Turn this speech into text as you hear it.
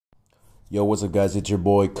Yo, what's up, guys? It's your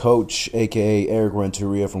boy, Coach, a.k.a. Eric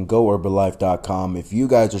Renteria from GoHerbalife.com. If you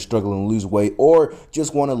guys are struggling to lose weight or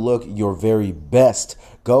just want to look your very best,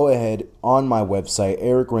 go ahead on my website,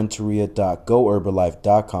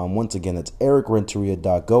 ericrenteria.goherbalife.com. Once again, that's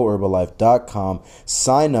ericrenteria.goherbalife.com.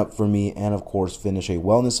 Sign up for me and, of course, finish a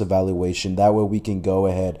wellness evaluation. That way we can go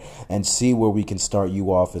ahead and see where we can start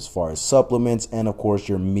you off as far as supplements and, of course,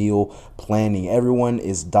 your meal planning. Everyone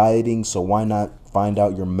is dieting, so why not find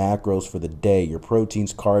out your macros for the day, your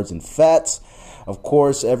proteins, carbs, and fats. Of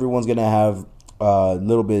course, everyone's going to have a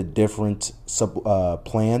little bit different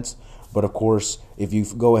plans. But, of course, if you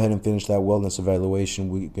go ahead and finish that wellness evaluation,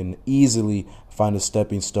 we can easily find a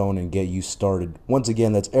stepping stone and get you started. Once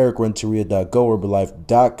again, that's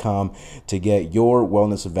ericrenteria.goherbalife.com to get your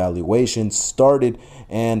wellness evaluation started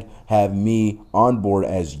and have me on board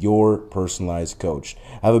as your personalized coach.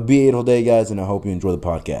 Have a beautiful day, guys, and I hope you enjoy the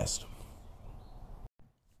podcast.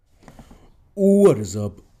 What is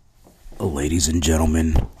up, ladies and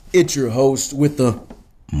gentlemen? It's your host with the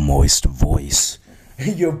moist voice,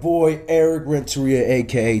 your boy Eric Renteria,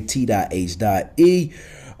 aka T.H.E,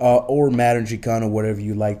 or Madden Chicano, whatever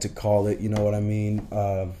you like to call it. You know what I mean?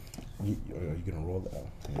 You're gonna roll that.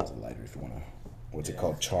 There's a lighter if you wanna. What's it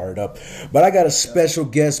called? Char it up. But I got a special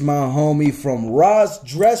guest, my homie from Ross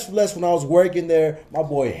Dress for Less when I was working there, my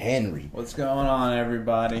boy Henry. What's going on,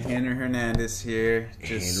 everybody? Henry Hernandez here.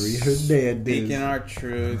 Henry Hernandez. Speaking our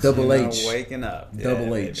truths. Double H. Waking up.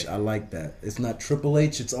 Double H. I like that. It's not Triple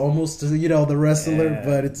H. It's almost, the wrestler,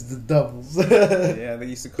 but it's the doubles. Yeah, they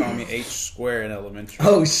used to call me H square in elementary.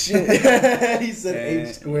 Oh, shit. He said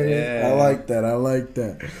H square. Yeah. I like that.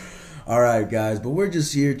 All right, guys, but we're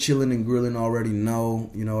just here chilling and grilling. Already know,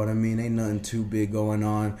 you know what I mean? Ain't nothing too big going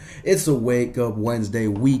on. It's a Wake Up Wednesday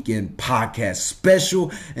weekend podcast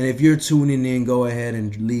special. And if you're tuning in, go ahead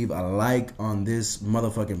and leave a like on this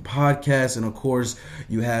motherfucking podcast. And, of course,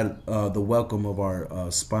 you had the welcome of our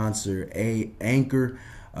sponsor,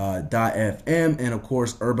 Anchor.fm, and, of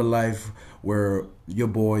course, Herbalife, where your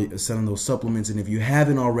boy is selling those supplements. And if you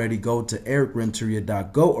haven't already, go to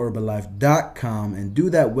ericrenteria.goherbalife.com and do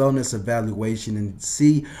that wellness evaluation and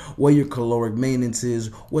see what your caloric maintenance is,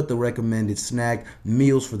 what the recommended snack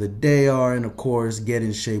meals for the day are, and of course get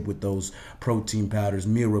in shape with those protein powders,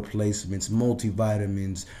 meal replacements,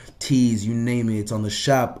 multivitamins, teas, you name it. It's on the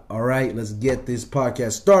shop. All right, let's get this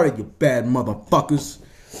podcast started, you bad motherfuckers.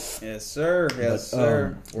 Yes, sir.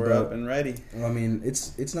 We're up and ready. I mean,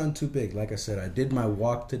 it's not too big. Like I said, I did my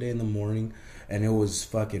walk today in the morning, and it was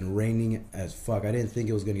fucking raining as fuck. I didn't think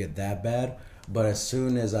it was going to get that bad, but as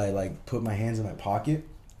soon as I, put my hands in my pocket,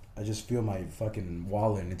 I just feel my fucking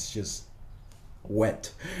wallet, and it's just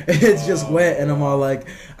wet. It's just wet, and I'm all like,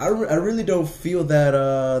 I really don't feel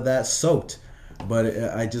that soaked.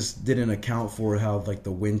 But I just didn't account for how,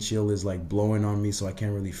 the wind chill is, blowing on me, so I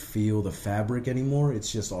can't really feel the fabric anymore.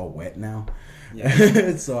 It's just all wet now.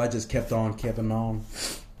 Yeah. So I just kept on.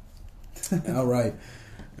 All right.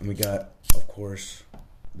 And we got, of course,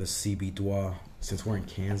 the CBD. Since we're in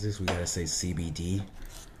Kansas, we got to say CBD.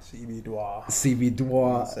 CBD. Say CBD.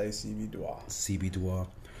 CBD.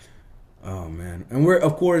 Oh, man. And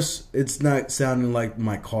of course, it's not sounding like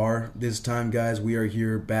my car this time, guys. We are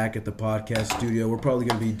here back at the podcast studio. We're probably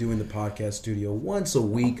going to be doing the podcast studio once a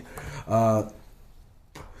week. Oh,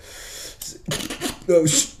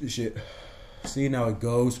 shit. See how it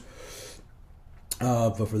goes.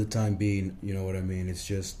 But for the time being, you know what I mean? It's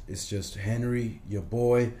just Henry, your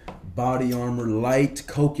boy, Body Armor Light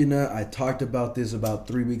Coconut. I talked about this about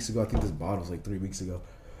 3 weeks ago. I think this bottle was 3 weeks ago.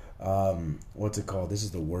 What's it called? This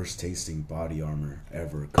is the worst tasting Body Armor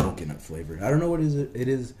ever, coconut flavored. I don't know what it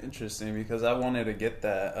is. Interesting, because I wanted to get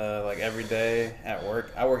that every day at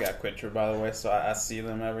work. I work at Quitcher, by the way, so I see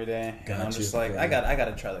them every day. And I'm just I got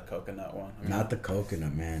to try the coconut one. Not the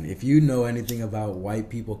coconut, man. If you know anything about white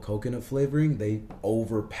people coconut flavoring, they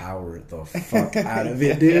overpower the fuck out of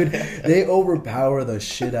it, dude. They overpower the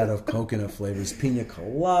shit out of coconut flavors. Pina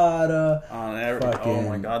colada. Oh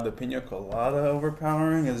my god, the pina colada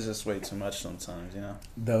overpowering is just way too much sometimes, you know.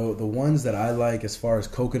 The ones that I like as far as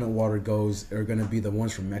coconut water goes are gonna be the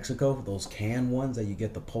ones from Mexico, those canned ones that you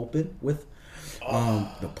get the pulp in with.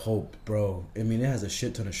 The pulp, bro. I mean, it has a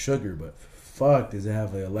shit ton of sugar, but fuck, does it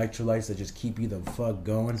have the electrolytes that just keep you the fuck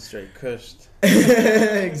going? Straight cushed.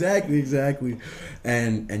 Exactly.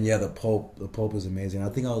 And yeah, the pulp is amazing. I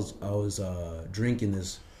think I was drinking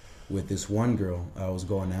this with this one girl I was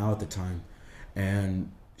going out at the time,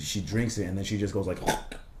 and she drinks it and then she just goes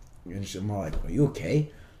and I'm all like, "Are you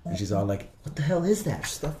okay?" And she's all like, "What the hell is that?"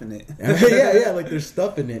 Stuff in it. Yeah, there's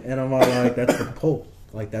stuff in it. And I'm all like, "That's the pulp."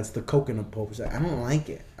 Like, that's the coconut pulp. She's like, I don't like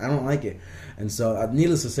it. I don't like it. And so,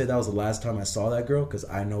 needless to say, that was the last time I saw that girl because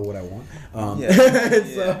I know what I want.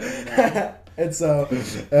 And so,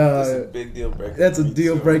 that's a big deal breaker. That's a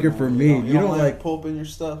deal breaker for me. You don't like pulp in your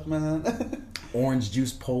stuff, man. Orange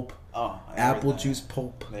juice pulp. Oh, apple juice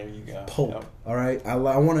pulp. There you go. Pulp. Yep. All right. I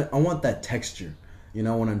want that texture. You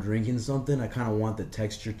know, when I'm drinking something, I kind of want the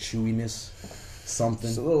texture, chewiness, something.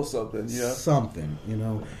 Just a little something, yeah. Something, you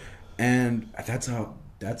know. And that's how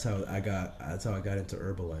I got into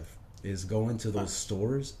Herbalife. Is going to those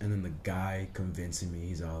stores and then the guy convincing me,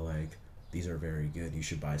 he's all like, these are very good. You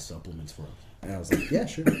should buy supplements for them. And I was like, yeah,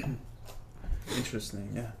 sure. Interesting,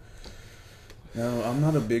 yeah. No, I'm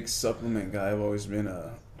not a big supplement guy. I've always been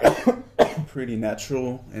pretty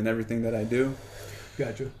natural in everything that I do.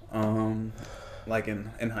 Gotcha. Like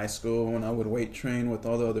in high school when I would weight train with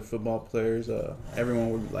all the other football players,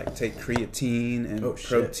 everyone would like take creatine and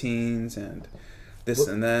proteins and this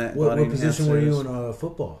and that. What position were you in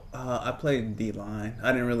football? I played D-line.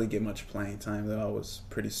 I didn't really get much playing time though. I was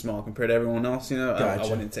pretty small compared to everyone else, you know. Gotcha. I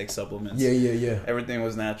wouldn't take supplements. Yeah. Everything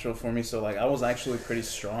was natural for me, so like I was actually pretty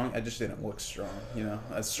strong. I just didn't look strong, you know,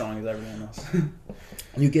 as strong as everyone else.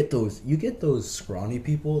 You get those scrawny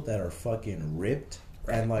people that are fucking ripped.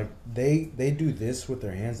 Right. And like they do this with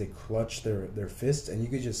their hands, they clutch their fists, and you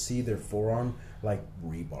could just see their forearm like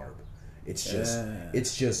rebarb. It's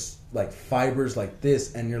just like fibers like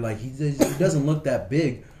this, and you're like, he doesn't look that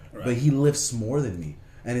big, right, but he lifts more than me,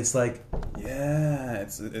 and it's like, yeah,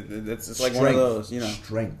 it's like one of those, you know,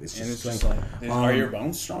 strength. It's just strength. Just like, are your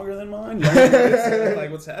bones stronger than mine? Like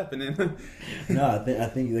what's happening? No, I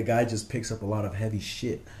think the guy just picks up a lot of heavy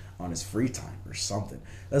shit on his free time or something.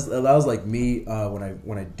 That was like me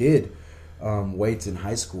when I did weights in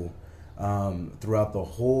high school. Throughout the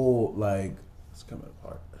whole, like, it's coming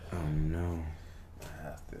apart. Oh no! I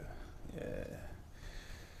have to, yeah.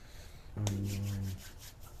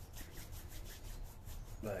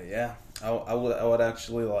 But yeah, I would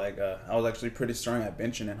actually like I was actually pretty strong at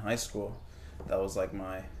benching in high school. That was like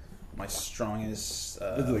my strongest.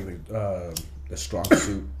 The strong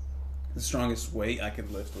suit. The strongest weight I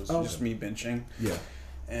could lift was just me benching. Yeah.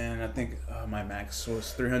 And I think my max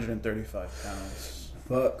was 335 pounds.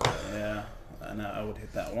 Fuck. Yeah, and I would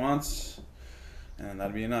hit that once. And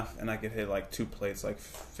that'd be enough. And I could hit like 2 plates like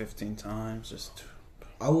 15 times.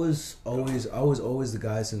 I was always the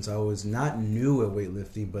guy since I was not new at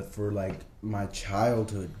weightlifting, but for like my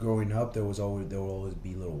childhood growing up, there would always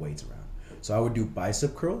be little weights around. So I would do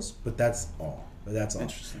bicep curls, but that's all.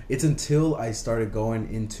 Interesting. It's until I started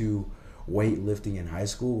going into weightlifting in high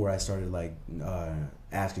school where I started like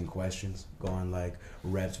asking questions, going like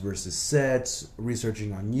reps versus sets,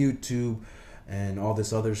 researching on YouTube, and all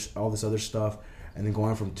this other stuff. And then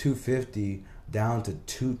going from 250 down to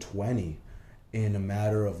 220 in a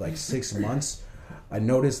matter of like 6 months, I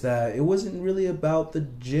noticed that it wasn't really about the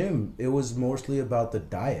gym. It was mostly about the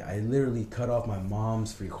diet. I literally cut off my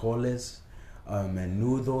mom's frijoles,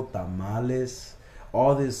 menudo, tamales,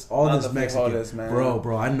 all this Mexican.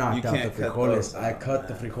 Bro, I knocked out the frijoles. I cut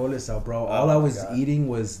the frijoles out, bro. All I was eating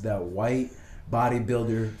was that white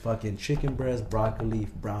bodybuilder fucking chicken breast, broccoli,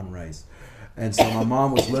 brown rice. And so my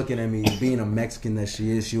mom was looking at me, being a Mexican that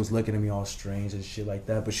she is, she was looking at me all strange and shit like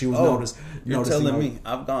that. But she was noticing. You're telling me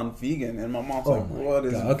I've gone vegan, and my mom's like, "What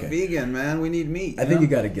is vegan, man? We need meat." I think you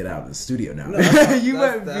got to get out of the studio now. No, you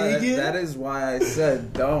went vegan. That is why I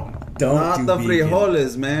said don't not do the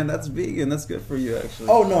frijoles, man. That's vegan. That's good for you, actually.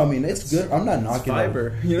 Oh no, I mean it's good. I'm not knocking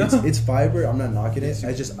fiber. You know, it's fiber. I'm not knocking it.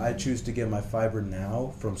 I choose to get my fiber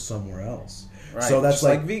now from somewhere else. Right. So that's just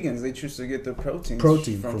like vegans, they choose to get their protein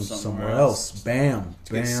from somewhere else. Bam,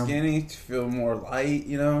 to get skinny, to feel more light,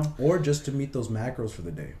 you know, or just to meet those macros for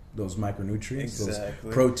the day, those micronutrients, those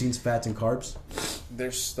proteins, fats, and carbs.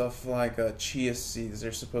 There's stuff like chia seeds.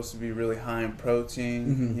 They're supposed to be really high in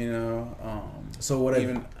protein, you know. So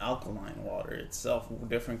even alkaline water itself,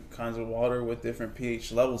 different kinds of water with different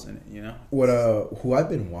pH levels in it, you know. Who I've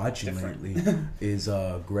been watching lately is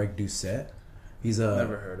Greg Doucette.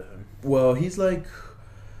 Never heard of him. Well, he's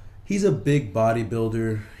a big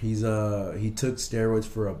bodybuilder. He took steroids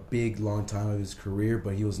for a big long time of his career,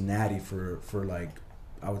 but he was natty for like,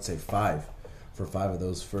 I would say 5 of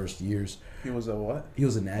those first years. He was a what? He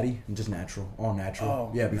was a natty, just natural, all natural.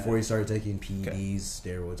 Oh, yeah, before he started taking PEDs,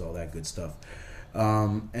 steroids, all that good stuff.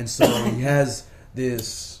 And so he has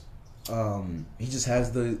this. He just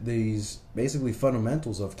has these basically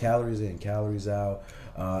fundamentals of calories in, calories out.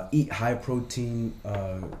 Eat high protein,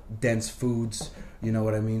 dense foods. You know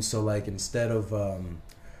what I mean? So like instead of,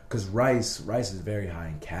 because rice is very high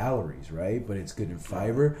in calories, right? But it's good in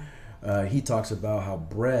fiber. He talks about how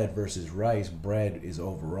bread versus rice, bread is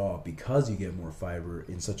overall, because you get more fiber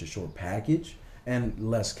in such a short package and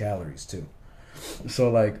less calories too. So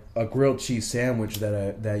like a grilled cheese sandwich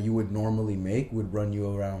that you would normally make would run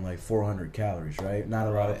you around like 400 calories, right? Not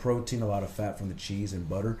a lot of protein, a lot of fat from the cheese and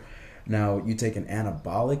butter. Now you take an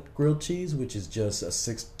anabolic grilled cheese, which is just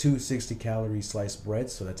two 60-calorie sliced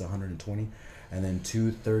breads, so that's 120, and then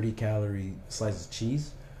 2 30-calorie slices of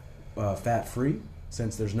cheese, fat free.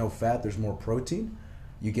 Since there's no fat, there's more protein.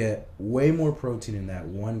 You get way more protein in that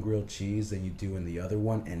one grilled cheese than you do in the other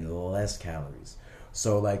one, and less calories.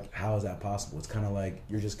 So, like, how is that possible? It's kind of like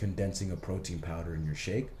you're just condensing a protein powder in your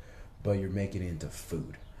shake, but you're making it into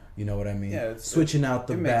food. You know what I mean? Yeah, switching out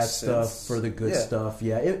the bad stuff for the good stuff.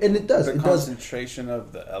 Yeah, and it does. The it concentration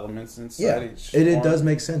of the elements inside each form, it does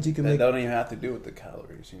make sense. You can they don't even have to do with the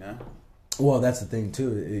calories, you know? Well, that's the thing,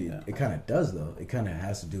 too. It kind of does, though. It kind of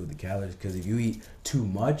has to do with the calories, because if you eat too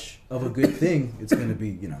much of a good thing, it's going to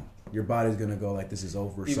be, your body's going to go like, this is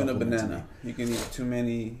over. Even a banana. You can eat too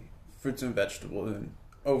many fruits and vegetables and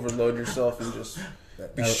overload yourself and just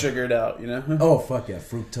be sugared out, you know? Oh, fuck yeah.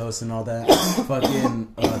 Fructose and all that.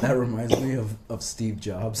 Fucking, that reminds me of Steve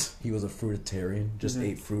Jobs. He was a fruitarian, just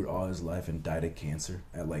ate fruit all his life and died of cancer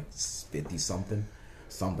at like 50-something.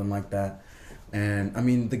 Something like that. And, I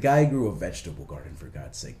mean, the guy grew a vegetable garden, for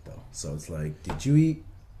God's sake, though. So it's like, did you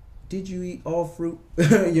eat all fruit?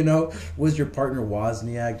 Was your partner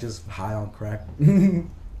Wozniak just high on crack?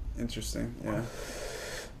 Interesting, yeah.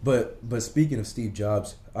 But speaking of Steve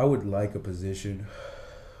Jobs, I would like a position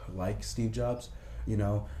like Steve Jobs,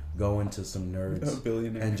 go into some nerds. A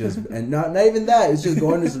billionaire. And not even that. It's just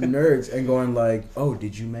going to some nerds and going like, oh,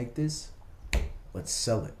 did you make this? Let's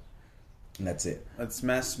sell it. And that's it. Let's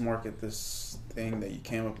mass market this thing that you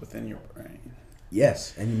came up with in your brain.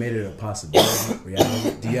 Yes, and you made it a possibility.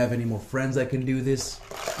 Reality. Do you have any more friends that can do this?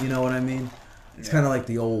 You know what I mean? It's kind of like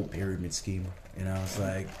the old pyramid scheme. It's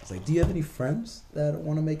like, do you have any friends that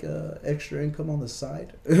want to make a extra income on the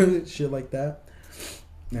side? Shit like that.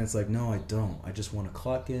 And it's like, no, I don't. I just want to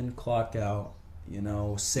clock in, clock out,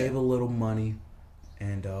 save a little money,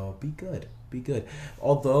 and be good. Be good.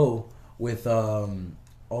 Although with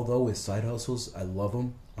side hustles, I love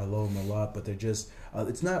them. I love them a lot, but they're just,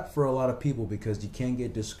 it's not for a lot of people, because you can't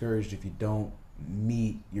get discouraged if you don't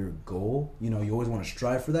meet your goal. You always want to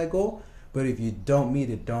strive for that goal, but if you don't meet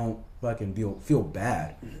it, don't fucking feel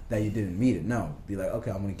bad that you didn't meet it. No, be like, okay,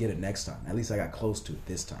 I'm going to get it next time. At least I got close to it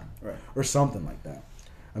this time. Right. Or something like that.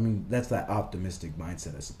 I mean, that's that optimistic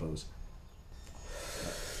mindset, I suppose.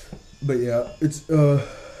 But yeah, it's,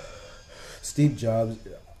 Steve Jobs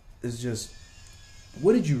is just,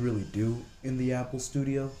 what did you really do in the Apple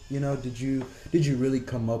studio? Did you really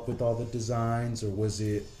come up with all the designs, or was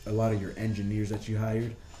it a lot of your engineers that you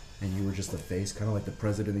hired and you were just the face, kind of like the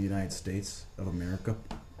president of the United States of America?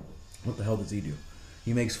 What the hell does he do?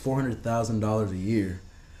 He makes $400,000 a year,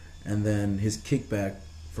 and then his kickback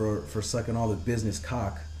for sucking all the business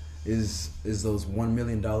cock is those $1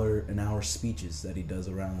 million an hour speeches that he does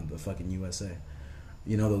around the fucking USA.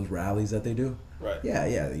 Those rallies that they do? Right.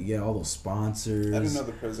 Yeah. You get all those sponsors. I didn't know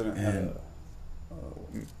the president had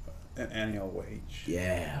an annual wage.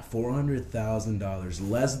 Yeah, $400,000.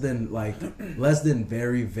 Less than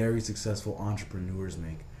very, very successful entrepreneurs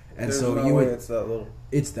make. And There's so no way it's that low.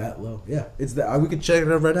 It's that low. Yeah, it's that. We could check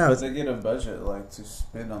it out right now. They get a budget to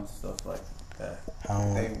spend on stuff like that. How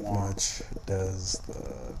much does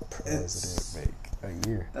the president make a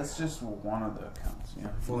year? That's just one of the accounts.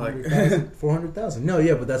 400,000. No,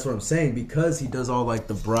 yeah, but that's what I'm saying. Because he does all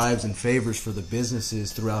the bribes and favors for the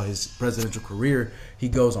businesses throughout his presidential career, he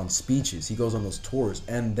goes on speeches, he goes on those tours,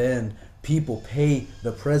 and then people pay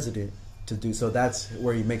the president to do so. That's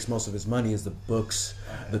where he makes most of his money, is the books,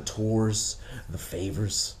 the tours, the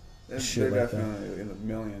favors. They're definitely in the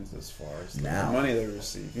millions as far as the money they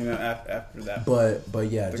receive. After that. But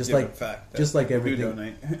yeah, just like everything,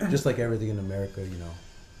 donate. just like everything in America,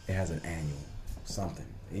 it has an annual something.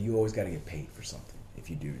 You always got to get paid for something if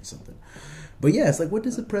you're doing something. But yeah, it's like, what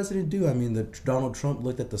does the president do? I mean, Donald Trump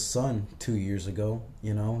looked at the sun 2 years ago.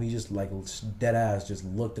 He just dead ass just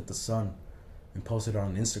looked at the sun and posted it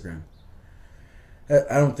on Instagram.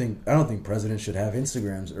 I don't think presidents should have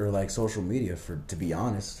Instagrams or social media, to be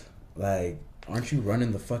honest. Aren't you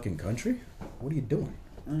running the fucking country? What are you doing?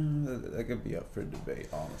 That could be up for debate,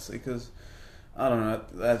 honestly, because I don't know.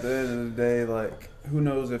 At the end of the day, who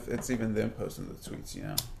knows if it's even them posting the tweets?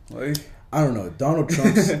 I don't know. Donald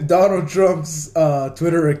Trump's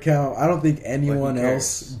Twitter account. I don't think anyone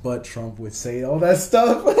else but Trump would say all that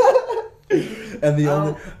stuff. And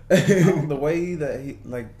the way that he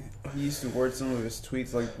he used to word some of his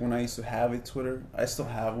tweets. Like when I used to have a Twitter, I still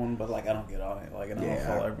have one, but like I don't get on it. Like I don't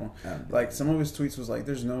follow everyone. Like some of his tweets was like,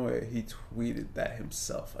 "There's no way he tweeted that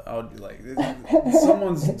himself." I would be like,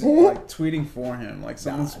 "Someone's like tweeting for him. Like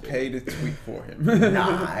someone's paid to tweet for him."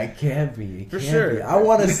 Nah, it can't be. For sure. I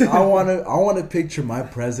want to picture my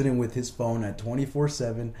president with his phone at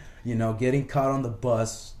 24/7. You know, getting caught on the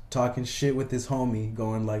bus, talking shit with his homie,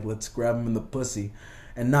 going like, "Let's grab him in the pussy,"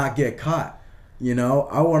 and not get caught. You know,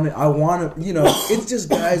 I want to, you know, it's just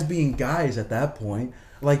guys being guys at that point.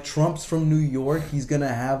 Like Trump's from New York, he's gonna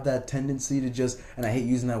have that tendency to just, and I hate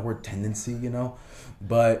using that word tendency, you know,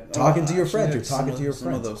 but talking to your friends, you're talking to your friends.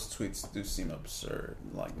 Some of those tweets do seem absurd.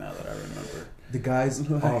 Like now that I remember, the guy's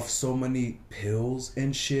off so many pills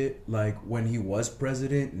and shit. Like when he was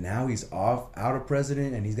president, now he's out of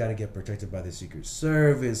president, and he's got to get protected by the Secret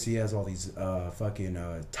Service. He has all these fucking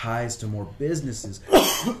ties to more businesses.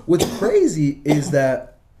 What's crazy is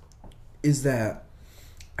that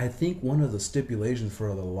I think one of the stipulations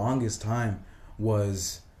for the longest time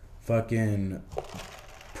was fucking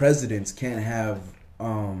presidents can't have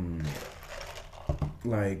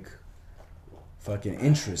like fucking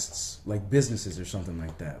interests, like businesses or something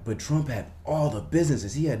like that. But Trump had all the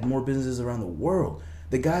businesses. He had more businesses around the world.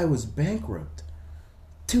 The guy was bankrupt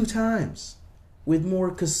 2 times with more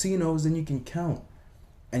casinos than you can count.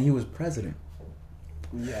 And he was president.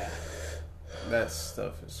 Yeah. That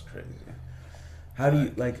stuff is crazy. How do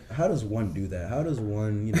you how does one do that? How does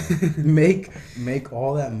one, you know, make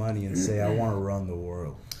all that money and say, "I want to run the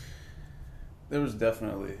world"? There was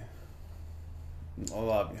definitely a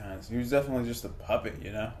lot behind it. He was definitely just a puppet,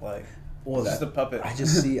 you know, like just a puppet. I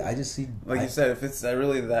just see. Like you said, if it's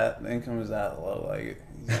really that the income is that low, like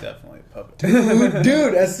he's definitely a puppet.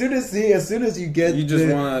 Dude, as soon as you get, you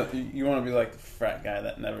just wanna be like the frat guy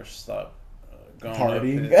that never stopped going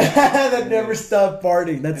partying, that never stopped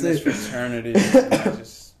partying. That's it. Fraternity.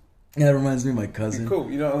 Yeah, that reminds me of my cousin. Cool,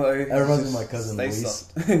 you know, like that reminds me of my cousin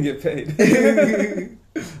Luis. And get paid. That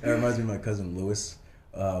reminds me of my cousin Lewis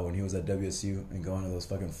when he was at WSU and going to those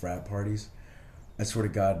fucking frat parties. I swear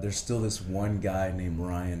to God, there's still this one guy named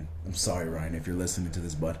Ryan. I'm sorry, Ryan, if you're listening to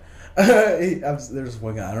this, bud. There's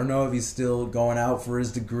one guy. I don't know if he's still going out for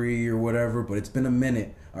his degree or whatever, but it's been a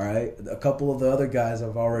minute, all right? A couple of the other guys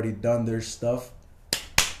have already done their stuff.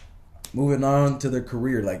 Moving on to their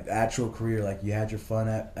career, like actual career, like you had your fun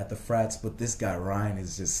at the frats, but this guy, Ryan,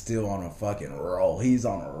 is just still on a fucking roll. He's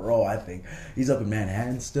on a roll, I think. He's up in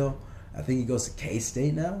Manhattan still. I think he goes to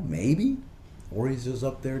K-State now, maybe? Or he's just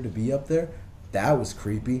up there to be up there. That was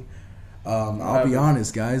creepy. I'll be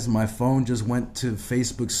honest, guys. My phone just went to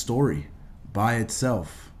Facebook story by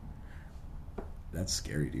itself. That's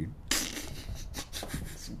scary, dude.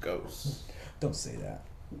 It's ghosts. Don't say that.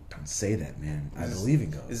 Don't say that, man. I believe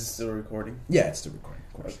in ghosts. Is it still recording? Yeah, it's still recording,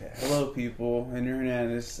 of course. Okay. Hello, people. Henry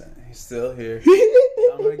Hernandez. He's still here.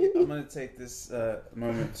 I'm gonna take this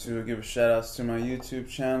moment to give a shout out to my YouTube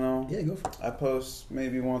channel. Yeah, go for it. I post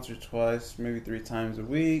maybe once or twice, maybe 3 times a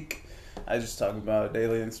week. I just talk about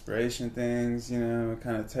daily inspiration things, you know,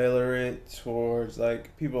 kind of tailor it towards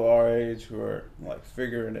like people our age who are like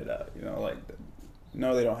figuring it out, you know, like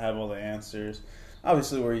no, they don't have all the answers.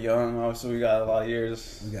 Obviously, we're young. Obviously, we got a lot of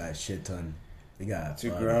years. We got a shit ton. We got to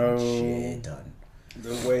grow. Shit ton.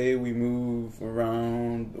 The way we move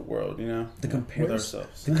around the world, you know, with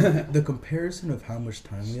ourselves. The comparison of how much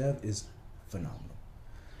time we have is phenomenal.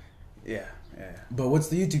 Yeah. But what's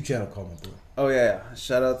the YouTube channel called, my boy? Oh yeah,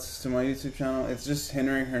 shout outs to my YouTube channel. It's just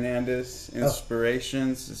Henry Hernandez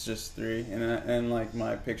Inspirations. It's just 3, and like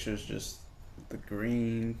my picture is just the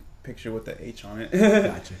green picture with the H on it.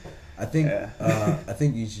 Gotcha. I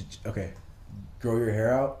think you should grow your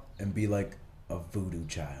hair out and be like a voodoo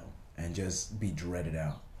child and just be dreaded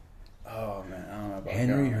out. Oh man, I don't know about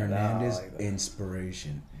Henry Hernandez like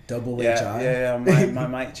Inspiration. Double H-I. Yeah. I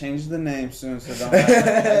might change the name soon, so don't.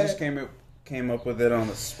 I just came up with it on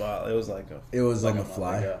the spot. It was like on the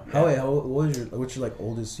fly. Yeah. What's your like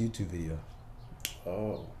oldest YouTube video?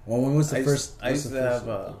 Oh. Well, when was the first? I used to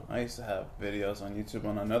have videos on YouTube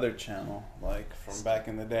on another channel, like from back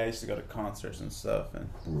in the day. I used to go to concerts and stuff, and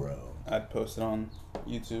I'd post it on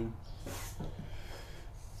YouTube.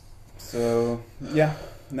 So yeah,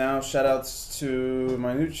 now shout outs to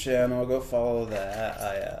my new channel. Go follow that.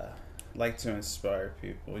 I like to inspire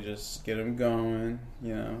people. Just get them going.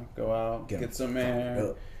 You know, go out, get some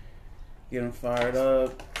air, get them fired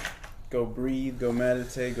up. Go breathe. Go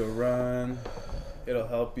meditate. Go run. It'll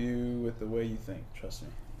help you with the way you think. Trust me.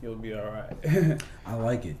 You'll be all right. I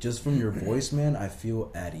like it. Just from your voice, man, I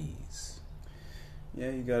feel at ease.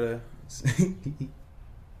 Yeah, you gotta.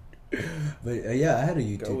 But yeah, I had a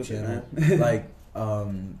YouTube channel. Like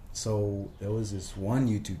So there was this one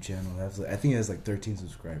YouTube channel that I think it has like 13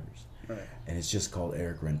 subscribers, right. And it's just called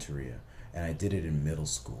Eric Renteria, and I did it in middle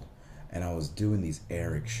school, and I was doing these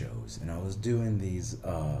Eric shows, and I was doing these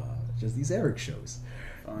just these Eric shows.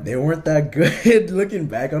 Fun. They weren't that good. Looking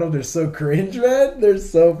back on them, they're so cringe, man. They're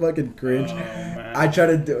so fucking cringe. Oh, man. I tried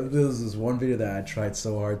to do. There was this one video that I tried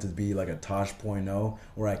so hard to be like a Tosh.0,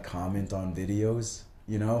 where I comment on videos.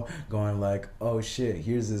 You know, going like, oh shit,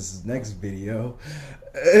 here's this next video.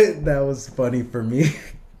 That was funny for me.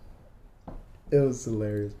 It was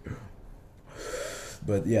hilarious.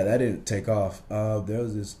 But yeah, that didn't take off. There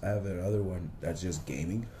was this, I have another one that's just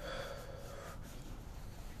gaming.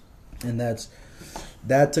 And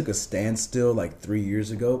that took a standstill like 3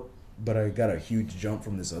 years ago. But I got a huge jump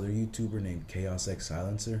from this other YouTuber named Chaos X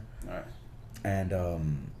Silencer. Alright.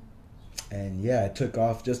 And yeah, it took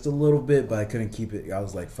off just a little bit, but I couldn't keep it. I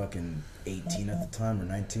was like fucking 18 at the time or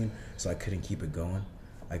 19, so I couldn't keep it going.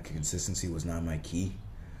 Like consistency was not my key,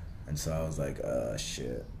 and so I was like,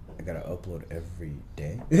 shit, I gotta upload every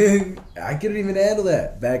day. I couldn't even handle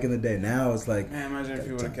that back in the day. Now it's like, man, imagine if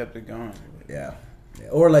you would have kept it going. Yeah,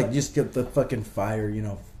 or like just get the fucking fire, you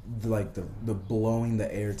know, like the blowing the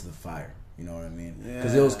air to the fire. You know what I mean?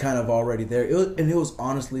 Because it was kind of already there. It was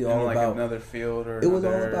honestly all like about another field or. It was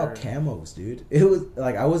all about camos, dude. It was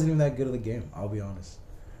like I wasn't even that good at the game. I'll be honest.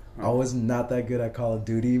 I was not that good at Call of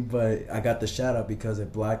Duty, but I got the shout out because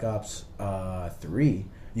at Black Ops 3,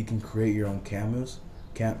 you can create your own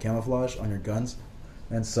camouflage on your guns,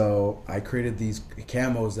 and so I created these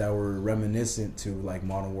camos that were reminiscent to like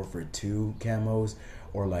Modern Warfare 2 camos.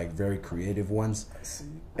 Or like very creative ones,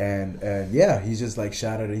 and yeah, he's just like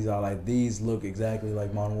shouted. He's all like, "These look exactly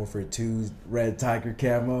like Modern Warfare 2's Red Tiger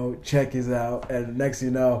camo. Check his out." And next,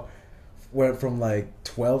 you know, went from like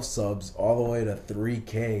 12 subs all the way to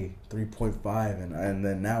 3K, 3.5, and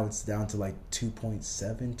then now it's down to like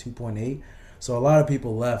 2.7, 2.8. So a lot of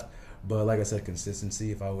people left. But like I said,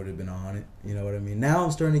 consistency, if I would have been on it, you know what I mean? Now I'm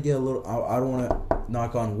starting to get a little, I don't want to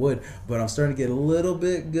knock on wood, but I'm starting to get a little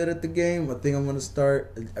bit good at the game. I think I'm going to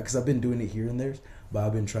start, because I've been doing it here and there, but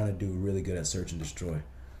I've been trying to do really good at search and destroy.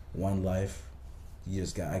 One life,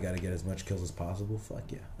 I got to get as much kills as possible.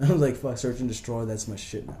 Fuck yeah. I was like, fuck, search and destroy, that's my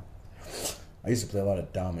shit now. I used to play a lot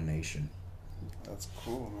of domination. That's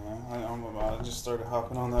cool, man. I just started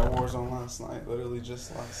hopping on that Warzone last night. Literally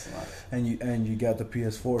just last night. And you got the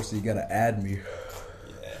PS4, so you got to add me.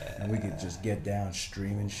 Yeah. And we could just get down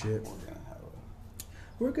streaming shit.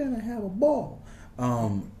 We're gonna have a ball.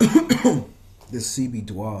 This CB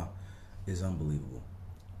Dwa is unbelievable.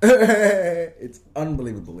 It's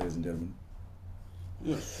unbelievable, ladies and gentlemen.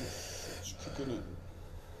 Yes, he's kicking it.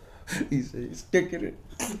 He said he's kicking it.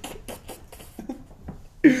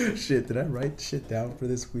 Shit, did I write shit down for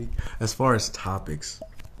this week? As far as topics,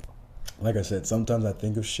 like I said, sometimes I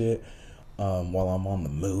think of shit while I'm on the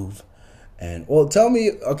move. And, well, tell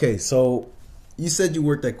me, okay, so you said you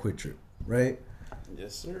worked at Quick Trip, right?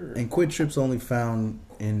 Yes, sir. And Quick Trip's only found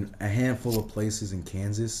in a handful of places in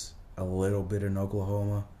Kansas, a little bit in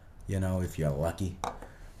Oklahoma, you know, if you're lucky.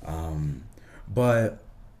 But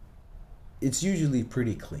it's usually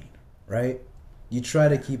pretty clean, right? You try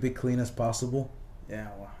to keep it clean as possible. Yeah,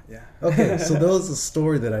 well, yeah. Okay, so there was a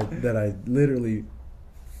story that I literally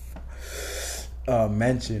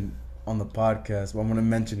mentioned on the podcast, but I'm gonna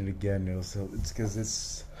mention it again. So it's because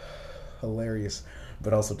it's hilarious,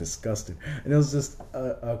 but also disgusting. And it was just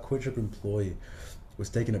a Quick Trip employee was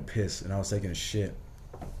taking a piss, and I was taking a shit.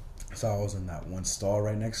 So I was in that one stall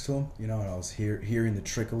right next to him, you know, and I was hearing the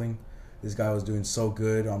trickling. This guy was doing so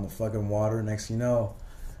good on the fucking water. Next thing you know,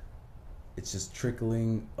 it's just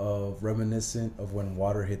trickling of reminiscent of when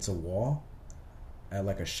water hits a wall at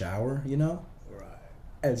like a shower, you know? Right.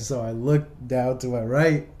 And so I look down to my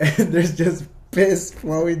right, and there's just piss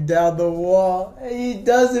flowing down the wall. And he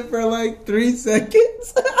does it for like 3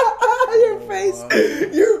 seconds. Your face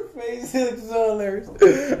looks so hilarious.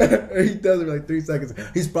 He does it for like 3 seconds.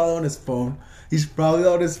 He's probably on his phone.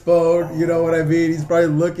 You know what I mean? He's probably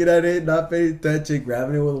looking at it, not paying attention,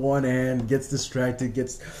 grabbing it with one hand, gets distracted,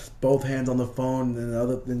 gets both hands on the phone, and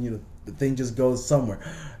the thing just goes somewhere.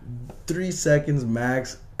 3 seconds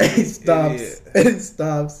max. He stops.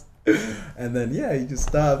 And then he just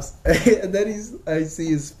stops. And then I see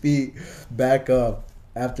his feet back up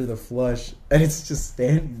after the flush, and it's just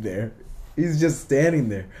standing there. He's just standing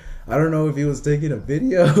there. I don't know if he was taking a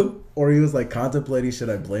video or he was like contemplating, should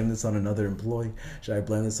I blame this on another employee? Should I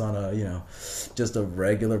blame this on just a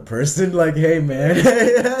regular person? Like, hey man,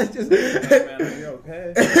 are you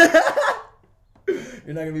okay?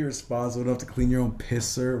 You're not gonna be responsible enough to clean your own piss,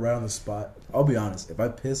 sir, right on the spot. I'll be honest. If I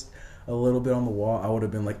pissed a little bit on the wall, I would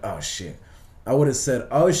have been like, oh shit, I would have said,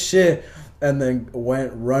 "Oh shit," and then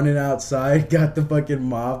went running outside, got the fucking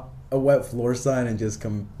mop, a wet floor sign, and just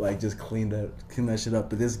clean that shit up.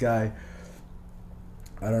 But this guy,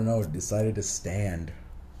 I don't know, decided to stand,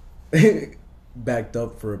 backed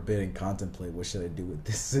up for a bit and contemplate what should I do with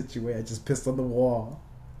this situation. I just pissed on the wall.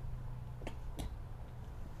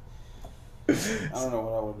 I don't know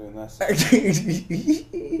what I would do in that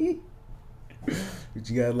situation. Did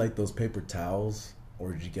you get like those paper towels,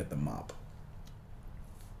 or did you get the mop?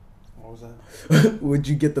 What was that? Would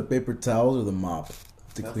you get the paper towels or the mop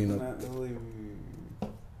to clean up? Probably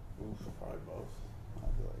both.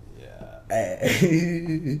 I'd be like, yeah.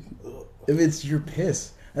 If it's your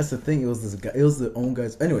piss, that's the thing. It was this guy. It was the own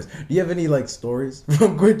guy's. Anyways, do you have any like stories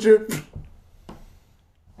from Quick Trip?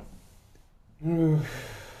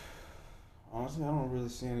 Honestly, I don't really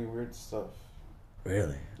see any weird stuff.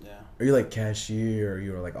 Really? Yeah. Are you like cashier, or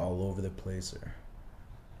you were like all over the place, or?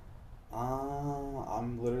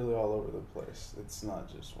 I'm literally all over the place. It's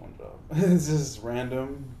not just one job. It's just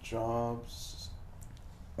random jobs.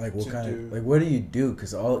 Like what kind of like what do you do?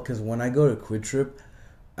 Because when I go to Quick Trip,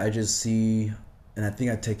 I just see, and I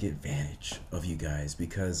think I take advantage of you guys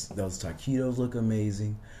because those taquitos look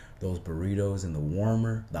amazing, those burritos and the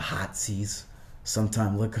warmer, the hot seas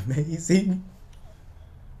sometimes look amazing.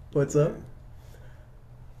 What's up?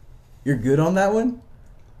 You're good on that one,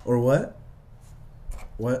 or what?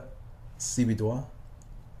 What? CB3?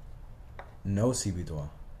 No CB3.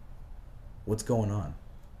 What's going on?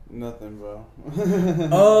 Nothing, bro.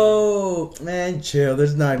 Oh, man, chill.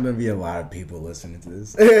 There's not going to be a lot of people listening to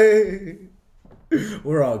this.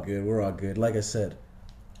 We're all good. We're all good. Like I said,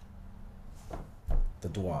 the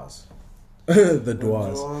Dwas. The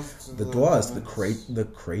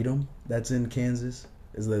Kratom that's in Kansas,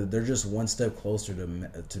 is that they're just one step closer to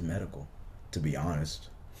medical, to be honest.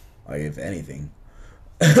 Like, if anything.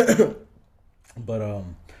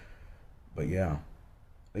 But yeah,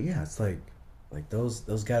 it's like those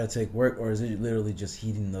gotta take work, or is it literally just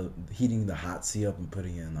heating the hot sea up and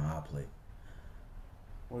putting it in the hot plate?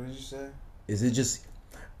 What did you say? Is it just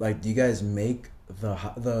like, do you guys make the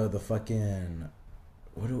fucking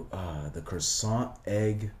the croissant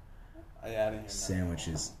egg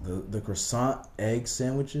sandwiches? The croissant egg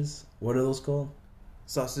sandwiches. What are those called?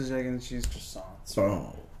 Sausage, egg, and cheese croissants.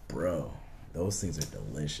 Oh, bro. Those things are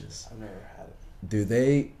delicious. I've never had it. Do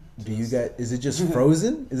you guys, is it just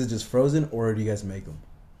frozen? Is it just frozen, or do you guys make them?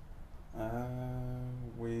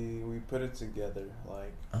 We put it together,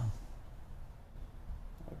 like,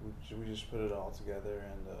 we just put it all together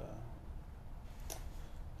and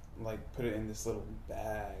like put it in this little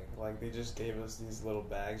bag. Like, they just gave us these little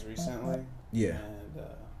bags recently. Yeah. And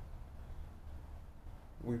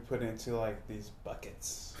we put it into like these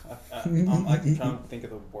buckets. I'm like trying to think of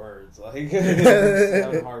the words. Like, I'm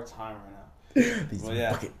having a hard time right now. These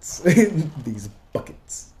buckets. These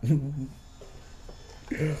buckets.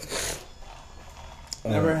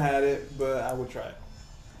 Never had it, but I would try it.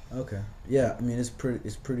 Okay. Yeah, I mean, it's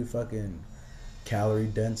pretty fucking calorie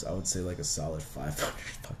dense. I would say like a solid 500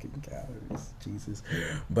 fucking calories. Jesus.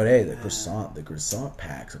 But hey, the croissant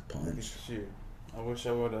packs a punch. Look at you. I wish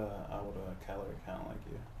I would calorie count like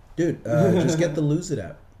you. Dude, just get the Lose It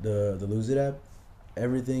app. The Lose It app.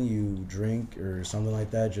 Everything you drink or something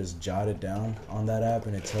like that, just jot it down on that app,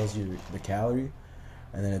 and it tells you the calorie,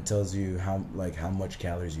 and then it tells you how much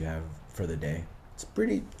calories you have for the day. It's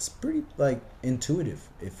pretty like intuitive,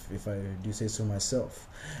 if I do say so myself.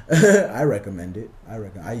 I recommend it.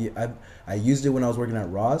 I used it when I was working at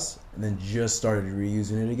Ross, and then just started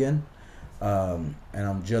reusing it again. And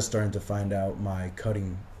I'm just starting to find out my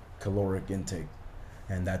cutting caloric intake,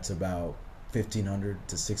 and that's about 1,500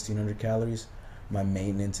 to 1,600 calories. My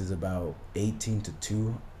maintenance is about 18 to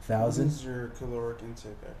 2,000. What is your caloric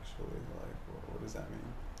intake actually? Like, what does that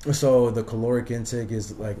mean? So the caloric intake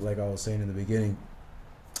is like I was saying in the beginning.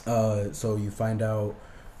 So you find out,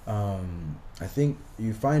 I think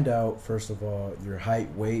you find out, first of all, your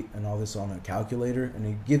height, weight, and all this on a calculator, and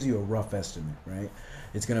it gives you a rough estimate, right?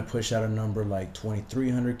 It's going to push out a number like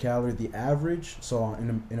 2,300 calories. The average, so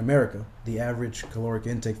in America, the average caloric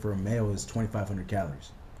intake for a male is 2,500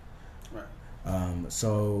 calories. Right.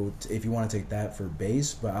 So if you want to take that for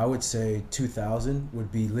base, but I would say 2,000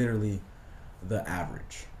 would be literally the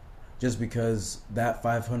average. Just because that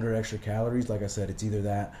 500 extra calories, like I said, it's either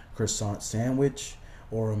that croissant sandwich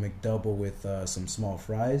or a McDouble with some small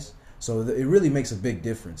fries. So it really makes a big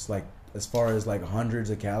difference. Like, as far as like hundreds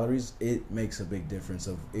of calories, it makes a big difference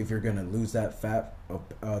of if you're going to lose that fat,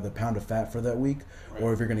 the pound of fat for that week, right,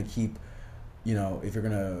 or if you're going to keep, if you're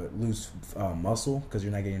going to lose muscle because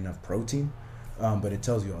you're not getting enough protein. But it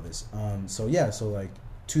tells you all this. So like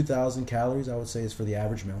 2,000 calories, I would say, is for the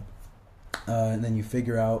average meal. And then you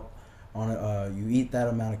figure out you eat that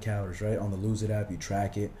amount of calories, right? On the Lose It app, you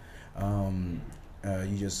track it.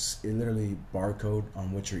 It literally barcode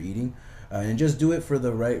on what you're eating, and just do it for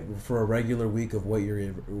a regular week of what you're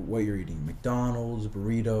eating. McDonald's,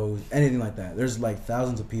 burritos, anything like that. There's like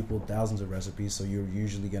thousands of people, thousands of recipes, so you're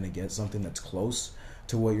usually gonna get something that's close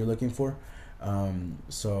to what you're looking for.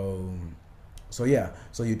 So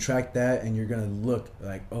you track that, and you're gonna look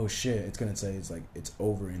like, oh shit, it's gonna say it's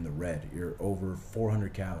over in the red. You're over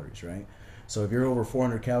 400 calories, right? So if you're over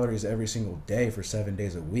 400 calories every single day for 7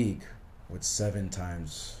 days a week, with 7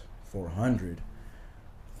 times 400,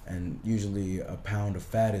 and usually a pound of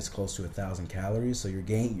fat is close to 1,000 calories. So you're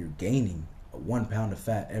gaining 1 pound of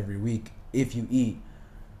fat every week if you eat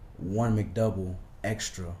 1 McDouble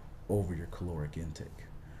extra over your caloric intake.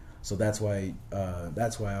 So that's why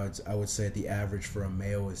I would say the average for a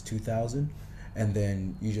male is 2,000, and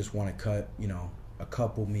then you just want to cut a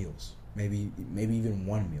couple meals, maybe even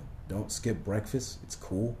 1 meal. Don't skip breakfast. It's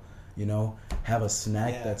cool. Have a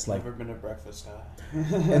snack that's like... I've never been a breakfast guy.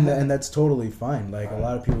 and that's totally fine. Like, right. A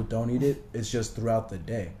lot of people don't eat it. It's just throughout the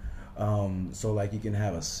day. So, like, you can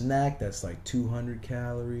have a snack that's like 200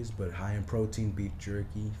 calories, but high in protein, beef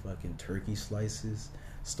jerky, fucking turkey slices,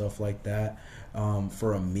 stuff like that.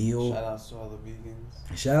 For a meal... Shout out to all the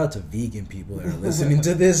vegans. Shout out to vegan people that are listening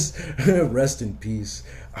to this. Rest in peace.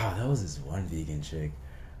 That was this one vegan chick.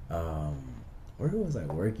 Where was I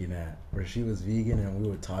working at? Where she was vegan and we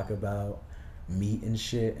would talk about meat and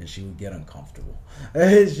shit, and she would get uncomfortable.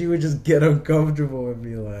 She would just get uncomfortable and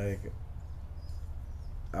be like,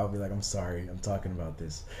 I'll be like, I'm sorry, I'm talking about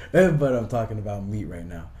this. But I'm talking about meat right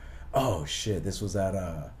now. Oh shit, this was at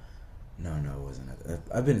no, it wasn't at that.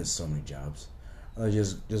 I've been to so many jobs.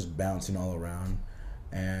 Just bouncing all around,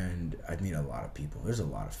 and I'd meet a lot of people. There's a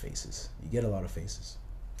lot of faces. You get a lot of faces,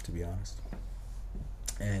 to be honest.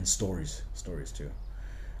 And stories too.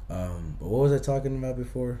 But what was I talking about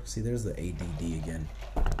before? See, there's the ADD again.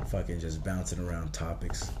 Fucking just bouncing around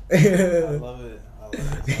topics. I love it.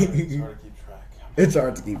 It's hard to keep track. It's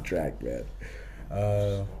hard to keep track, man.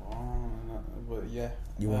 But yeah,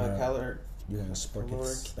 you want caloric spark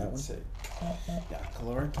that intake. Yeah,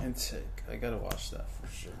 caloric intake. I gotta watch that for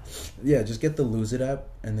sure. Yeah, just get the Lose It app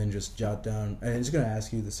and then just jot down. And it's gonna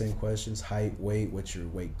ask you the same questions: height, weight, what's your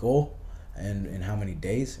weight goal, and in how many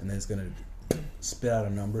days, and then it's gonna spit out a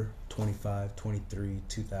number: 25, 23,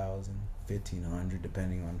 2,000, 1,500,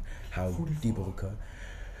 depending on how 44. Deep of a cut.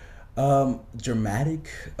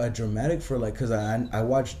 Dramatic for like, cause I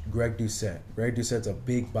watched Greg Doucette. Greg Doucette's a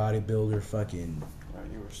big bodybuilder, fucking.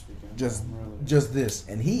 Right, you were speaking. Just this,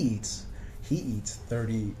 and he eats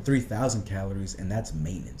 3,000 calories, and that's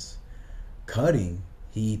maintenance. Cutting,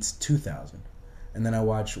 he eats 2,000, and then I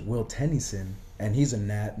watch Will Tennyson, and he's a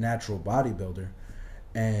natural bodybuilder,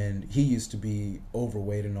 and he used to be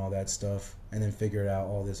overweight and all that stuff, and then figured out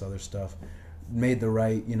all this other stuff, made the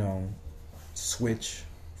right switch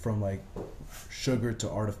from like sugar to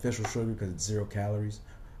artificial sugar because it's 0 calories.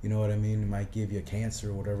 You know what I mean? It might give you cancer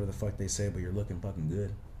or whatever the fuck they say, but you're looking fucking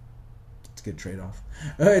good. It's a good trade-off.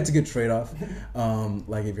 It's a good trade-off.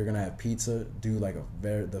 Like if you're gonna have pizza, do like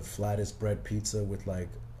the flattest bread pizza with like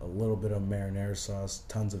a little bit of marinara sauce,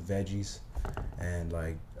 tons of veggies, and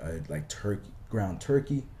like ground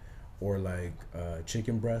turkey, or like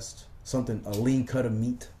chicken breast, a lean cut of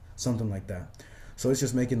meat, something like that. So it's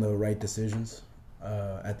just making the right decisions.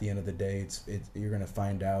 At the end of the day, you're gonna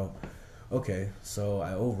find out, okay, so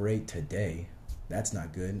I overate today. That's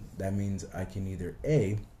not good. That means I can either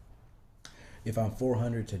if I'm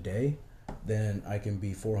 400 today, then I can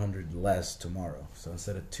be 400 less tomorrow. So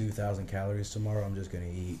instead of 2,000 calories tomorrow, I'm just gonna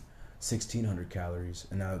eat 1,600 calories,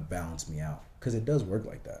 and that would balance me out. Because it does work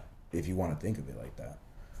like that, if you want to think of it like that.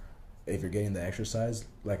 If you're getting the exercise,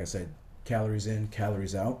 like I said, calories in,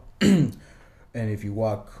 calories out. And if you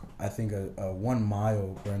walk, I think a 1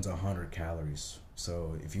 mile burns 100 calories.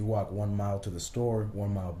 So if you walk 1 mile to the store,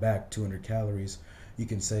 1 mile back, 200 calories, you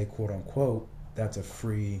can say, quote unquote, that's a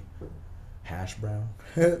free hash brown.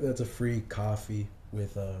 That's a free coffee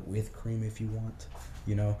with cream if you want,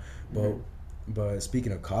 But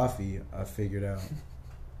speaking of coffee, I figured out.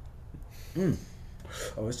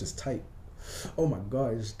 Oh, it's just tight. Oh my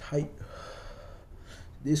God, it's tight.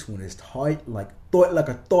 This one is tight like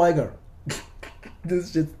a tiger.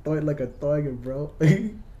 This shit's tight like a tiger, bro.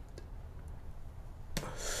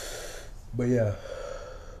 But yeah,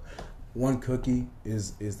 one cookie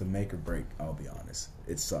is the make or break. I'll be honest,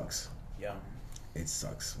 it sucks. Yeah, it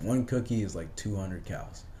sucks. One cookie is like 200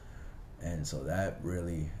 calories, and so that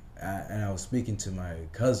really. And I was speaking to my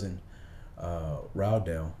cousin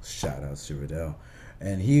Rowdell, shout out to Rowdell,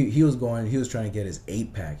 and he was trying to get his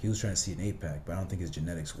 8-pack. He was trying to see an 8-pack, but I don't think his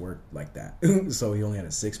genetics worked like that. So he only had a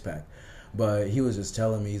 6-pack. But he was just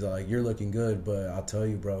telling me, he's like, you're looking good, but I'll tell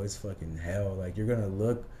you, bro, it's fucking hell. Like, you're gonna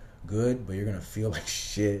look good, but you're gonna feel like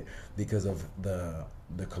shit because of the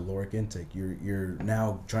caloric intake. You're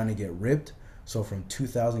now trying to get ripped. So from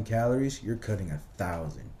 2,000 calories, you're cutting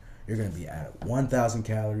 1,000. You're gonna be at 1,000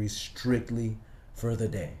 calories strictly for the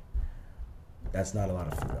day. That's not a lot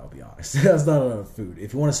of food, I'll be honest. That's not a lot of food.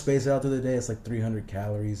 If you want to space it out through the day, it's like 300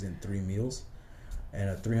 calories in 3 meals. And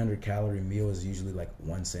a 300 calorie meal is usually like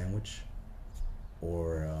 1 sandwich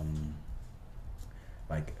or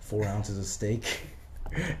like 4 ounces of steak.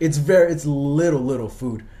 It's little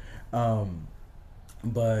food.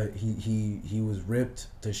 But he was ripped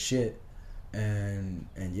to shit. And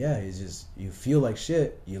yeah, it's just, you feel like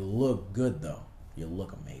shit. You look good though. You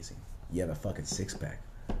look amazing. You have a fucking 6-pack.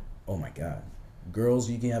 Oh my god. Girls,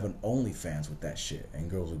 you can have an OnlyFans with that shit, and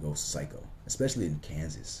girls will go psycho. Especially in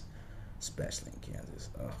Kansas.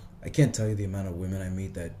 Ugh. I can't tell you the amount of women I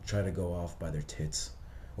meet that try to go off by their tits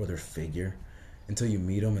or their figure until you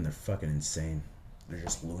meet them and they're fucking insane. They're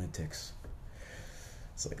just lunatics.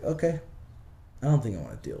 It's like, okay, I don't think I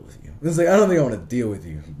want to deal with you. It's like, I don't think I want to deal with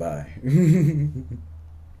you. Bye.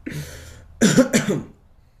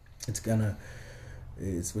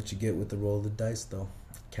 It's what you get with the roll of the dice, though.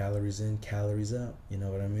 Calories in, calories out. You know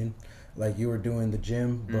what I mean? Like, you were doing the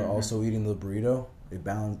gym, but also eating the burrito. You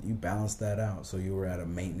balanced that out, so you were at a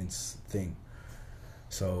maintenance thing.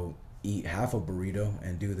 So eat half a burrito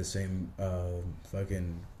and do the same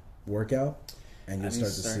fucking workout, and you'll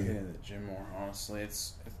start to see hitting the gym more. Honestly,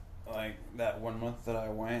 it's like that 1 month that I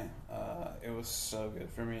went. It was so good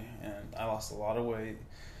for me, and I lost a lot of weight.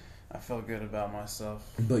 I felt good about myself.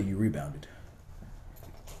 But you rebounded.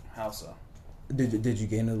 How so? Did you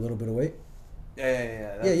gain a little bit of weight?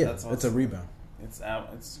 Yeah. That's a rebound. It's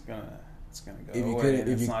out. It's gonna go if you away.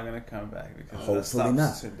 It's not gonna come back because hopefully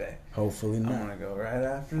not today. Hopefully not. I'm gonna go right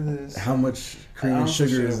after this. How much cream and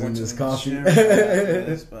sugar is in this coffee?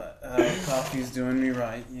 But coffee's doing me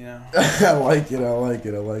right, you know. I like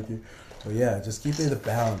it. But yeah, just keep it a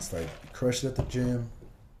balance. Like, crush it at the gym.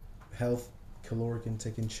 Health, caloric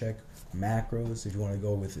intake in check. Macros, if you want to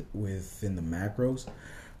go within the macros.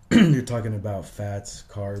 You're talking about fats,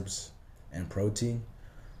 carbs, and protein.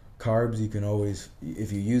 Carbs, you can always,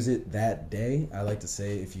 if you use it that day, I like to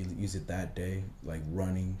say if you use it that day, like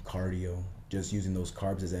running, cardio, just using those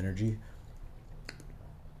carbs as energy,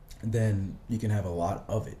 then you can have a lot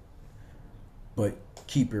of it. But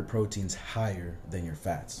keep your proteins higher than your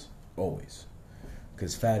fats, always.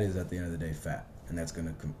 Because fat is, at the end of the day, fat. And it's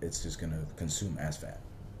just gonna consume as fat.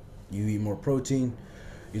 You eat more protein,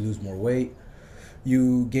 you lose more weight.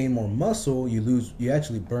 You gain more muscle, you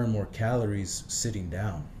actually burn more calories sitting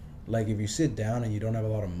down. Like, if you sit down and you don't have a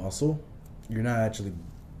lot of muscle, you're not actually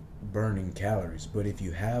burning calories. But if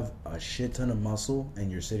you have a shit ton of muscle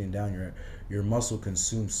and you're sitting down, your muscle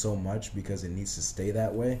consumes so much because it needs to stay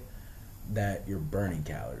that way that you're burning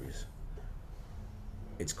calories.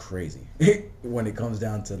 It's crazy when it comes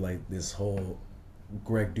down to like this whole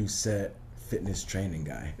Greg Doucette fitness training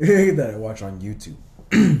guy that I watch on YouTube.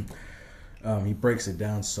 He breaks it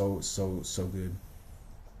down so good.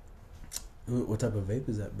 What type of vape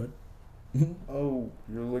is that, bud? Oh,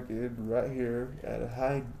 you're looking right here at a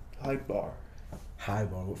high bar. High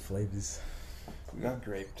bar, what flavors? We got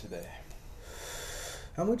grape today.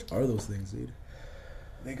 How much are those things, dude?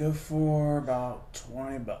 They go for about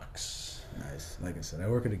 $20. Nice. Like I said, I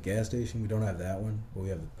work at a gas station. We don't have that one, but we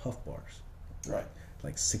have the puff bars. Right.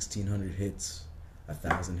 Like 1,600 hits,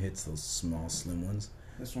 1,000 hits, those small, slim ones.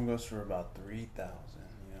 This one goes for about 3,000.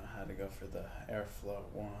 You know, I had to go for the Airflow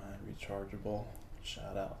one, rechargeable.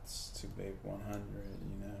 Shout outs to Vape 100,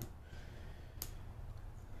 you know.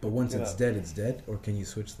 But once it's dead, it's dead? Or can you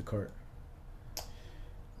switch the cart?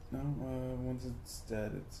 No, once it's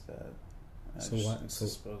dead, it's dead. So why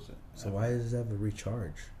dispose it. So why does it have a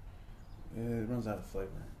recharge? It runs out of flavor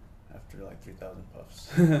after like 3,000 puffs.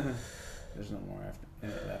 There's no more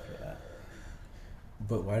after that.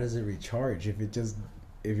 But why does it recharge if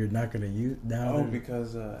you're not gonna use now? Oh,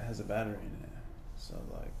 because it has a battery in it. So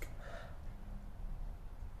like,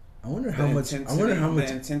 I wonder how much. The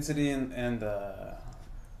intensity and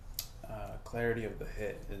clarity of the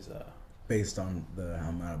hit is based on the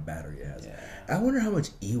amount of battery it has. Yeah. I wonder how much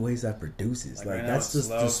e-waste that produces. Like right that's just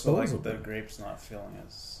slow, disposable. So like the grape's not feeling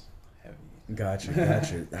as heavy.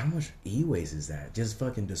 Gotcha. How much e-waste is that? Just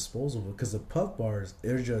fucking disposable. Because the puff bars,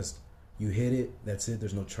 they're just, you hit it, that's it.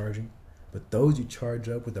 There's no charging. But those you charge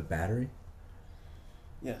up with a battery.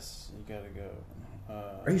 Yes, you gotta go.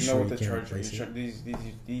 Are you sure what you the can't charger? replace it?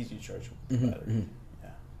 These you charge with the battery. Mm-hmm.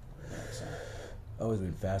 Yeah. I've always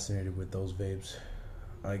been fascinated with those vapes.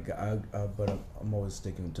 But I'm always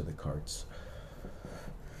sticking to the carts.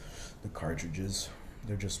 The cartridges.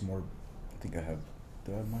 They're just more. I think I have.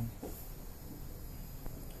 Do I have mine?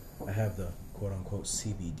 I have the quote unquote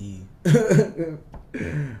CBD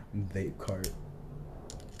vape cart.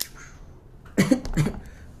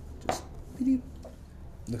 Just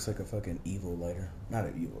looks like a fucking evil lighter. Not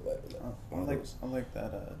an evil lighter. I like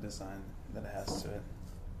that design that it has to it.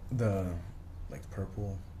 The like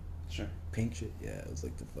purple, sure, pink shit. Yeah, it was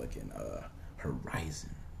like the fucking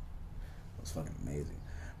Horizon. It was fucking amazing.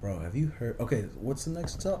 Bro, have you heard? Okay, what's the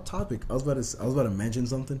next topic? I was about to mention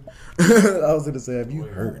something. I was gonna say, have you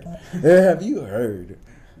heard? Have you heard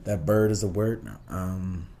that bird is a word? No.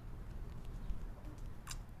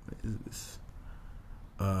 What is this?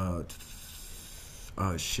 Oh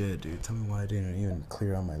shit, dude! Tell me why I didn't even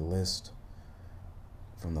clear on my list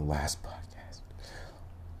from the last podcast.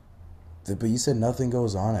 But you said nothing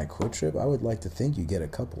goes on at Quick Trip. I would like to think you get a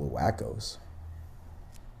couple of wackos.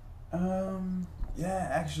 Yeah,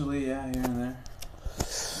 actually, yeah, here and there.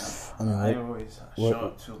 I mean, I always show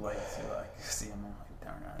up too late to like see them. I'm like,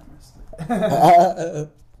 darn, I missed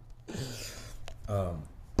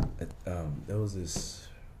it. There was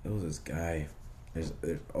this guy. There's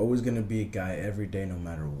always gonna be a guy every day, no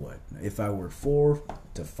matter what. If I work 4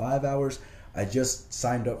 to 5 hours, I just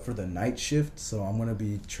signed up for the night shift, so I'm gonna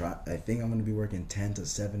be I think I'm gonna be working 10 to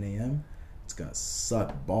 7 a.m. It's gonna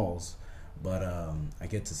suck balls. But I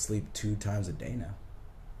get to sleep 2 times a day now.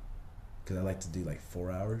 Because I like to do like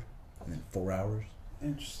 4 hours and then 4 hours.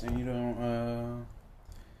 Interesting. You don't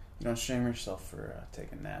shame yourself for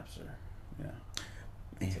taking naps or,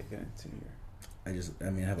 taking it into your... I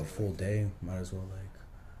have a full day. Might as well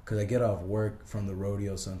because I get off work from the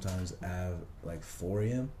rodeo sometimes at like 4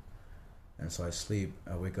 a.m. And so I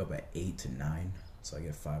wake up at 8 to 9. So I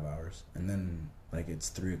get 5 hours. And then like it's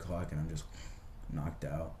 3 o'clock and I'm just knocked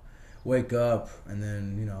out. Wake up, and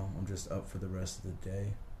then, I'm just up for the rest of the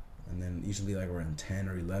day. And then usually like around 10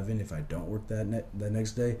 or 11, if I don't work that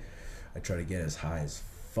next day, I try to get as high as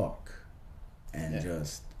fuck and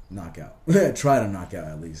just knock out. Try to knock out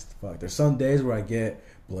at least. Fuck. There's some days where I get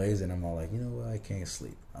blazed and I'm all like, you know what, I can't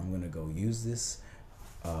sleep. I'm going to go use this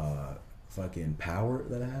fucking power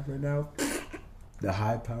that I have right now, the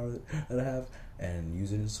high power that I have, and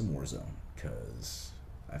use it in some Warzone because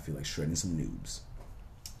I feel like shredding some noobs.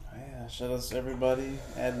 Yeah, shout out to everybody.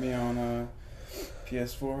 Add me on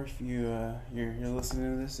PS4 if you're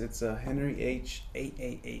listening to this. It's Henry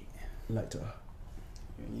H888. Lighter.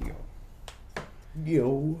 Here you go.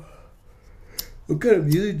 Yo, what kind of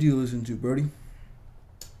music do you listen to, Brody?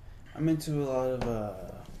 I'm into a lot of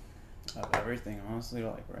everything. Honestly,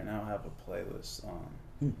 like right now, I have a playlist on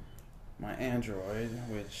my Android,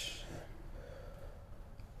 which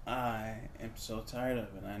I am so tired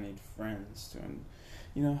of, and I need friends to.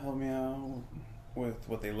 Help me out with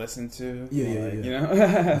what they listen to.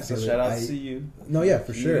 Yeah. So shout out to you. No, yeah,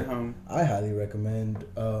 for sure. I highly recommend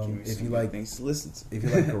if you like things to listen to. If you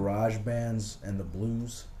like garage bands and the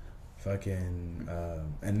blues, fucking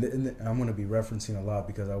and I'm gonna be referencing a lot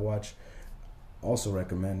because I also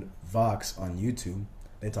recommend Vox on YouTube.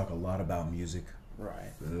 They talk a lot about music.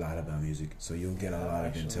 Right. A lot about music, so you'll get a lot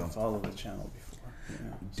of intel. I've followed the channel before.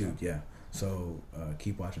 Dude, yeah. So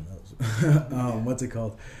keep watching those. What's it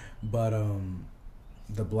called? But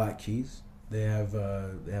the Black Keys, they have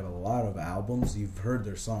a lot of albums. You've heard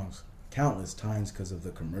their songs countless times because of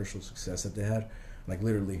the commercial success that they had. Like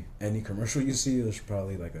literally any commercial you see, there's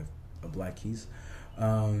probably like a Black Keys.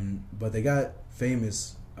 But they got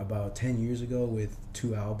famous about 10 years ago with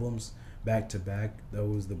 2 albums back to back. That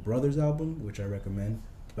was the Brothers album, which I recommend.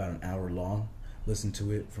 It's about an hour long. Listen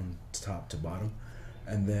to it from top to bottom.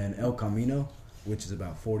 And then El Camino, which is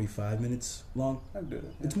about 45 minutes long. I do it.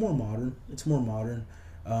 Yeah. It's more modern.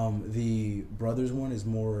 The Brothers one is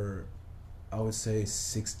more, I would say,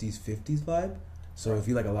 60s, 50s vibe. So if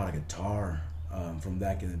you like a lot of guitar from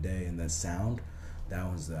back in the day and that sound,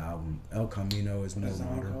 that was the album. El Camino is more modern. What is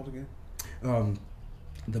that one called again?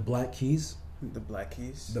 The Black Keys. The Black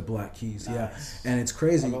Keys? The Black Keys, nice. Yeah. And it's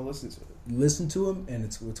crazy. I'll go listen to it. Listen to them, and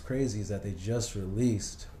what's crazy is that they just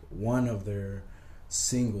released one of their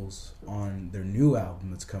singles on their new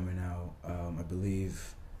album that's coming out, I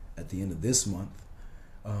believe at the end of this month.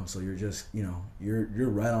 So you're just, you're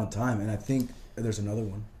right on time. And I think there's another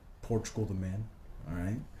one, Portugal the Man. All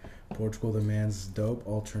right, Portugal the Man's dope,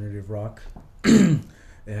 alternative rock. It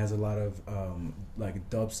has a lot of like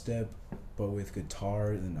dubstep, but with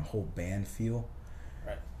guitar and the whole band feel.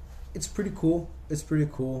 Right. it's pretty cool. It's pretty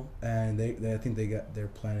cool, and they I think they're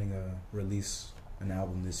planning to release an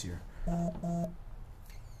album this year.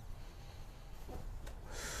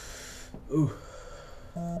 Ooh,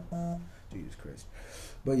 Jesus Christ!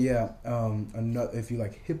 But yeah, if you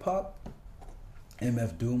like hip hop,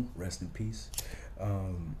 MF Doom, rest in peace.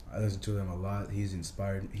 I listen to him a lot. He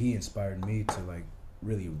inspired me to like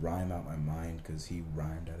really rhyme out my mind because he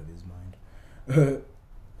rhymed out of his mind.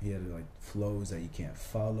 He had like flows that you can't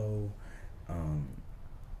follow,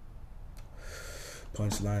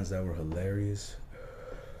 punchlines that were hilarious,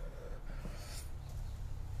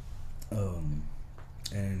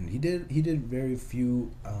 and he did very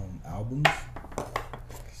few albums,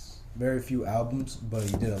 but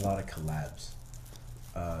he did a lot of collabs.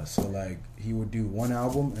 So like he would do one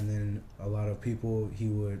album, and then a lot of people he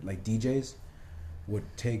would like DJs would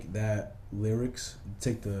take the lyrics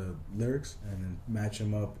and then match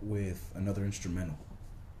them up with another instrumental.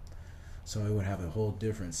 So it would have a whole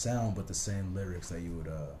different sound, but the same lyrics that you would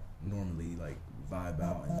normally like vibe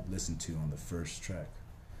out and listen to on the first track,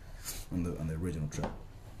 on the original track.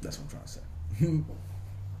 That's what I'm trying to say.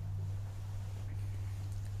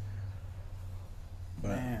 But,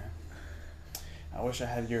 man, I wish I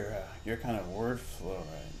had your kind of word flow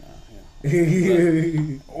right now.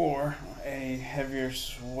 Yeah. Or a heavier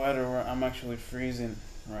sweater where I'm actually freezing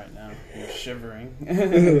right now. You're shivering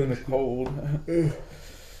in the cold.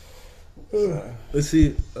 So. Let's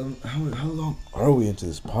see. How long are we into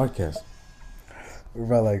this podcast? We're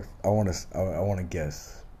about like I want to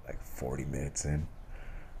guess like 40 minutes in.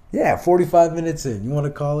 Yeah, 45 minutes in. You want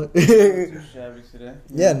to call it? Not too shabby today.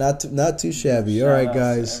 Yeah, not too shabby. All right,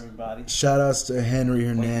 guys. Shout outs to Henry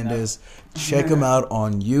Hernandez. Check him out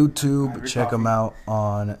on YouTube. Check him out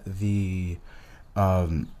on the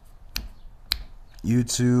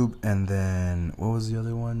YouTube, and then what was the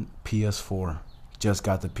other one? PS4. Just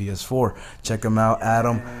got the PS4. Check him out,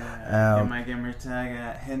 Adam. Get my gamer tag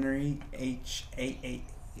at Henry H88.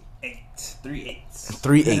 3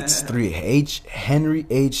 Henry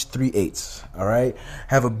H 3 8. All right.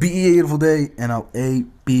 Have a beautiful day, and I'll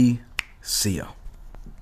see ya.